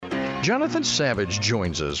Jonathan Savage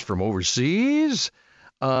joins us from overseas.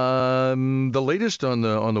 The latest on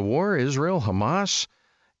the war, Israel, Hamas,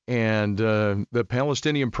 and the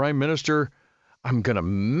Palestinian Prime Minister.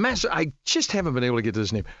 I just haven't been able to get to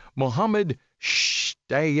his name. Mohammad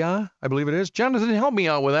Shtayyeh, I believe it is. Jonathan, help me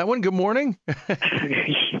out with that one. Good morning.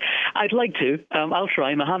 I'd like to. I'll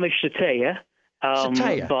try. Mohammad Shtayyeh.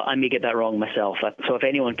 But I may get that wrong myself. So if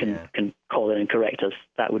anyone can call in and correct us,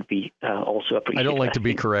 that would be also appreciated. I don't like to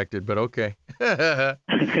be corrected, but okay.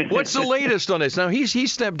 What's the latest on this? Now, he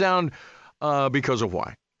stepped down because of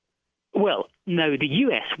why? Well, now the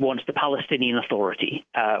U.S. wants the Palestinian Authority,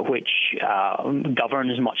 which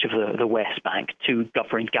governs much of the West Bank, to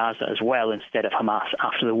govern Gaza as well instead of Hamas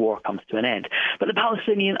after the war comes to an end. But the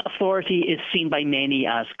Palestinian Authority is seen by many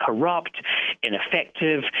as corrupt,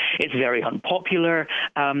 ineffective, it's very unpopular,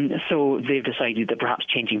 so they've decided that perhaps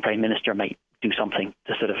changing Prime Minister might do something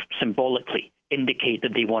to sort of symbolically indicate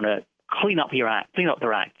that they want to clean up their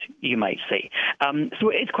act, you might say. So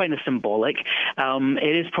it is quite symbolic.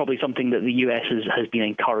 It is probably something that the U.S. has been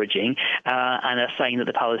encouraging, and a sign that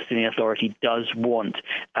the Palestinian Authority does want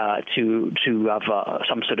to have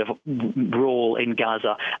some sort of role in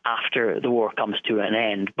Gaza after the war comes to an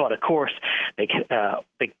end. But of course,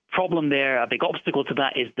 big problem there, a big obstacle to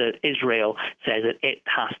that is that Israel says that it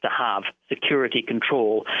has to have security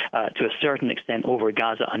control to a certain extent over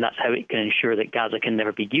Gaza, and that's how it can ensure that Gaza can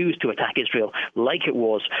never be used to attack Israel like it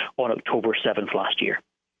was on October 7th last year.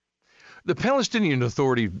 The Palestinian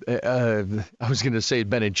Authority, I was going to say had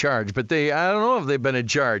been in charge, but I don't know if they've been in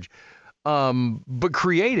charge, but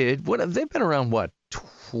created, they've been around,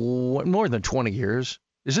 more than 20 years?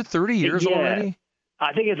 Is it 30 years already?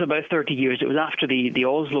 I think it's about 30 years. It was after the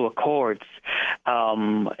Oslo Accords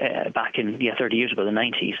back in 30 years ago, the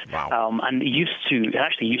 90s. Wow. And it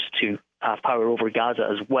actually used to have power over Gaza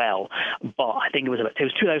as well. But I think it was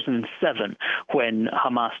 2007 when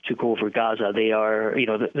Hamas took over Gaza. They are,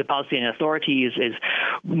 the Palestinian Authority is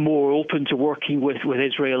more open to working with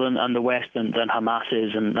Israel and the West than Hamas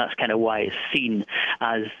is, and that's kind of why it's seen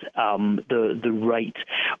as the right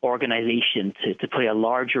organization to play a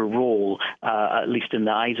larger role, at least in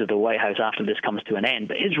the eyes of the White House after this comes to an end.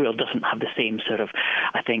 But Israel doesn't have the same sort of,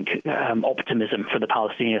 I think, optimism for the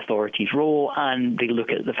Palestinian Authority's role, and they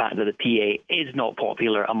look at the fact that the PA is not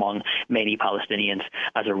popular among many Palestinians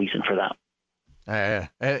as a reason for that.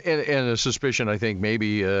 And a suspicion, I think,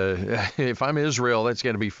 maybe if I'm Israel, that's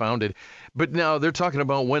going to be founded. But now they're talking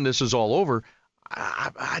about when this is all over.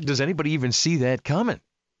 Does anybody even see that coming?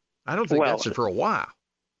 I don't think that's it for a while.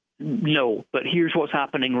 No, but here's what's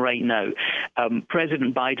happening right now.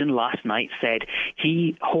 President Biden last night said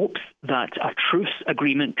he hopes that a truce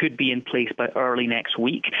agreement could be in place by early next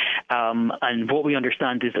week. And what we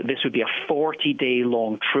understand is that this would be a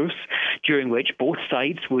 40-day-long truce during which both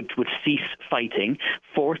sides would cease fighting.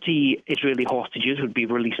 40 Israeli hostages would be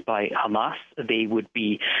released by Hamas. They would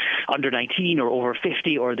be under 19 or over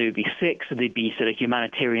 50, or they would be 6. They'd be sort of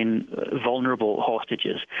humanitarian vulnerable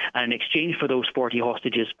hostages. And in exchange for those 40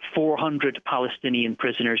 hostages, 400 Palestinian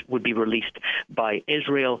prisoners would be released by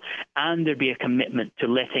Israel, and there'd be a commitment to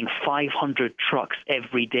letting 500 trucks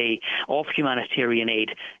every day of humanitarian aid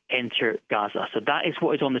enter Gaza. So that is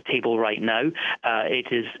what is on the table right now.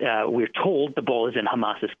 We're told the ball is in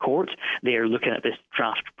Hamas's court. They're looking at this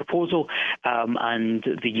draft proposal, and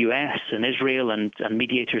the US and Israel and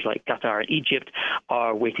mediators like Qatar and Egypt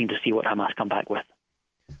are waiting to see what Hamas come back with.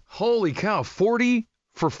 Holy cow, 40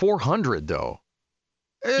 for 400, though.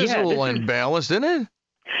 It's a little imbalanced, isn't it?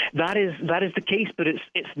 That is the case, but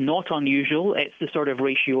it's not unusual. It's the sort of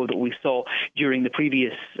ratio that we saw during the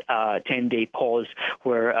previous 10-day pause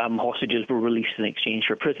where hostages were released in exchange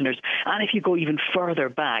for prisoners. And if you go even further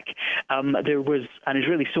back, there was an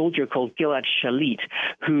Israeli soldier called Gilad Shalit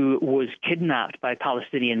who was kidnapped by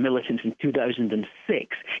Palestinian militants in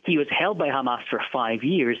 2006. He was held by Hamas for 5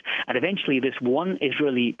 years, and eventually this one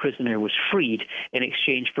Israeli prisoner was freed in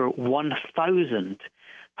exchange for 1,000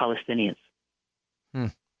 Palestinians.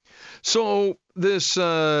 So this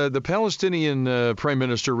the Palestinian Prime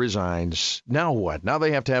Minister resigns. Now what? Now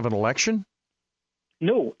they have to have an election?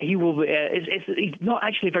 No, he will. It's not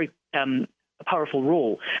actually a very powerful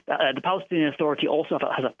role. The Palestinian Authority also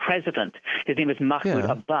has a president. His name is Mahmoud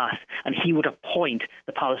Abbas, and he would appoint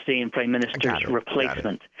the Palestinian Prime Minister's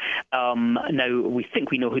replacement. Now, we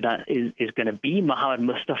think we know who that is going to be, Mohammad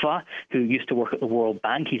Mustafa, who used to work at the World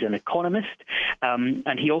Bank. He's an economist,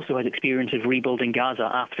 and he also has experience of rebuilding Gaza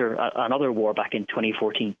after another war back in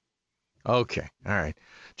 2014. Okay, all right.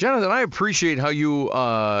 Jonathan, I appreciate how you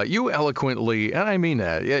eloquently, and I mean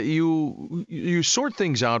that, you sort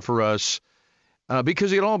things out for us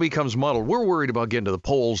because it all becomes muddled. We're worried about getting to the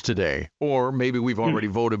polls today, or maybe we've already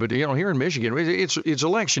voted, but here in Michigan, it's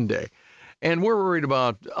election day, and we're worried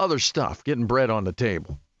about other stuff, getting bread on the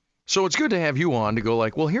table. So it's good to have you on to go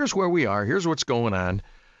like, well, here's where we are, here's what's going on,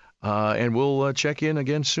 and we'll check in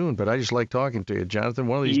again soon. But I just like talking to you, Jonathan.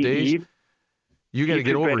 One of these days, you got to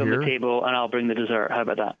get over bread here. On the table, and I'll bring the dessert. How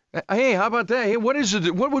about that? Hey, how about that? Hey, what is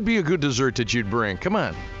it? What would be a good dessert that you'd bring? Come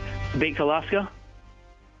on. Baked Alaska.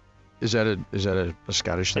 Is that a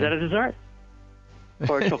Scottish thing? Is that a dessert?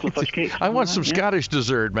 Or a chocolate fudge cake? I want some Scottish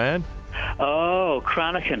dessert, man. Oh,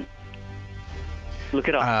 Cranachan. Look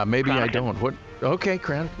it up. Maybe Cranachan. I don't. What? Okay,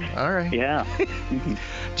 Cranachan. All right. Yeah.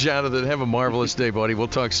 Jonathan, have a marvelous day, buddy. We'll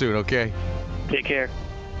talk soon, okay? Take care.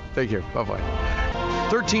 Take care. Bye-bye.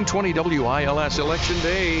 1320 WILS Election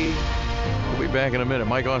Day. We'll be back in a minute.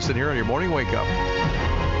 Mike Austin here on your Morning Wake Up.